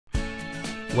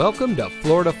Welcome to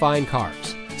Florida Fine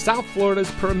Cars, South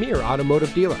Florida's premier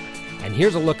automotive dealer. And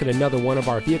here's a look at another one of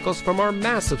our vehicles from our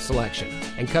massive selection,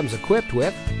 and comes equipped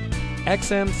with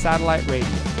XM satellite radio,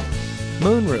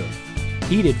 moonroof,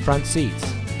 heated front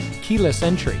seats, keyless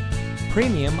entry,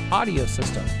 premium audio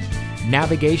system,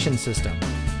 navigation system,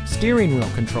 steering wheel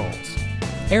controls,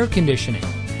 air conditioning,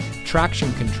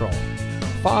 traction control,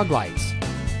 fog lights,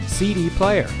 CD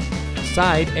player,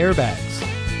 side airbags,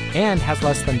 and has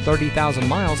less than 30,000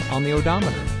 miles on the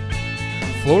odometer.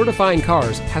 Florida Fine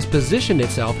Cars has positioned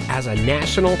itself as a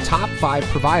national top 5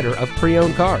 provider of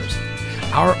pre-owned cars.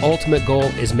 Our ultimate goal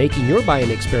is making your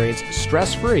buying experience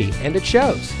stress-free, and it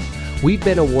shows. We've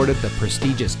been awarded the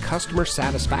prestigious Customer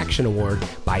Satisfaction Award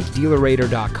by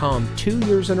DealerRater.com 2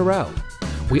 years in a row.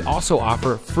 We also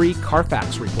offer free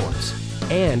Carfax reports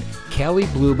and Kelley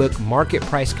Blue Book market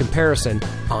price comparison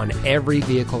on every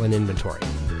vehicle in inventory.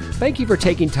 Thank you for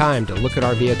taking time to look at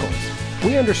our vehicles.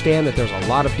 We understand that there's a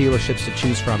lot of dealerships to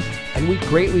choose from, and we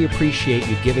greatly appreciate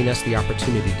you giving us the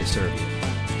opportunity to serve you.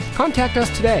 Contact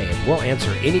us today and we'll answer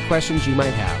any questions you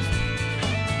might have.